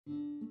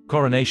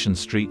Coronation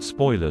Street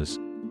spoilers.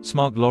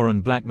 Smug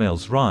Lauren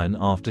blackmails Ryan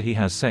after he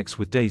has sex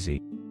with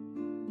Daisy.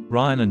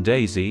 Ryan and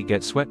Daisy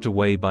get swept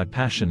away by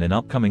passion in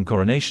upcoming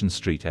Coronation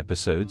Street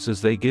episodes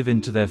as they give in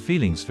to their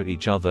feelings for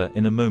each other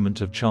in a moment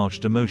of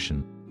charged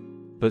emotion.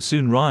 But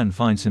soon Ryan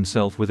finds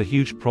himself with a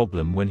huge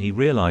problem when he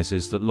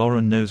realizes that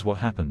Lauren knows what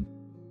happened.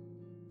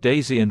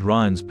 Daisy and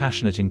Ryan's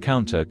passionate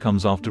encounter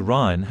comes after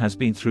Ryan has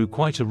been through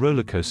quite a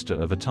rollercoaster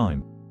of a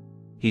time.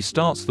 He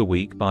starts the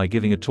week by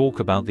giving a talk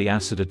about the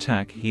acid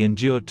attack he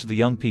endured to the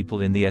young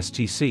people in the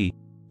STC,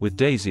 with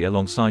Daisy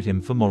alongside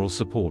him for moral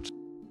support.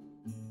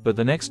 But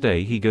the next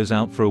day he goes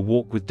out for a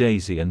walk with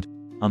Daisy and,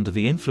 under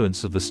the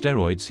influence of the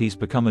steroids he's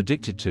become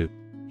addicted to,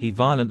 he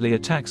violently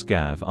attacks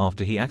Gav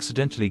after he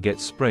accidentally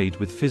gets sprayed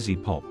with fizzy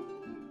pop.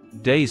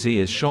 Daisy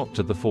is shocked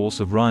at the force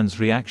of Ryan's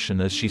reaction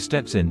as she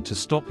steps in to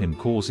stop him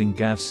causing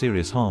Gav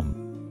serious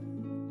harm.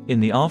 In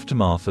the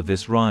aftermath of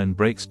this, Ryan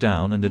breaks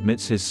down and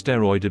admits his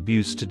steroid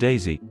abuse to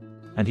Daisy,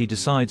 and he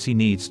decides he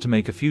needs to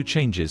make a few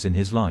changes in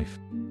his life.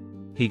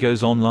 He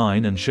goes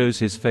online and shows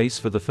his face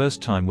for the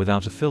first time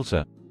without a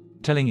filter,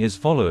 telling his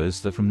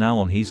followers that from now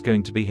on he's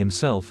going to be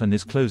himself and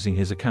is closing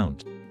his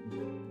account.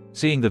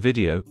 Seeing the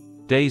video,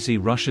 Daisy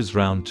rushes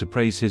round to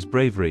praise his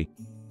bravery,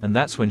 and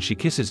that's when she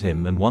kisses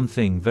him, and one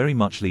thing very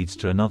much leads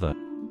to another.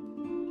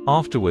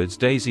 Afterwards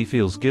Daisy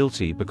feels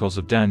guilty because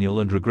of Daniel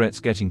and regrets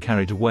getting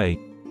carried away,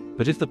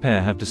 but if the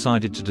pair have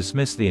decided to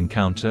dismiss the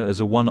encounter as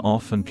a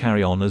one-off and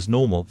carry on as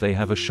normal, they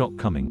have a shock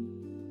coming.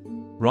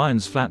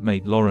 Ryan's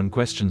flatmate Lauren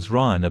questions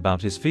Ryan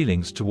about his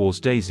feelings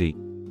towards Daisy,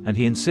 and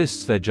he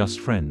insists they're just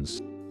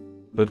friends.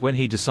 But when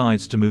he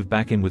decides to move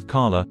back in with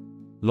Carla,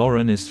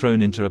 Lauren is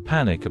thrown into a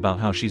panic about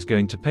how she's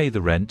going to pay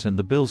the rent and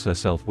the bills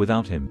herself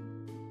without him.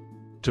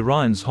 To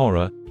Ryan's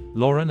horror,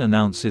 Lauren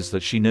announces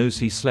that she knows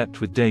he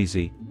slept with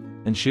Daisy,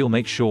 and she'll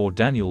make sure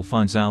Daniel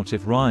finds out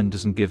if Ryan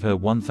doesn't give her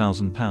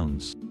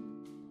 £1,000.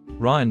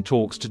 Ryan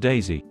talks to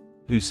Daisy,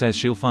 who says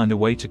she'll find a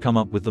way to come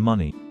up with the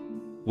money.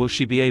 Will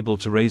she be able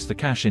to raise the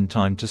cash in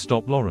time to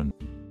stop Lauren?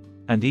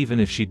 And even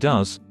if she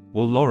does,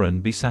 will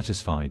Lauren be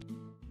satisfied?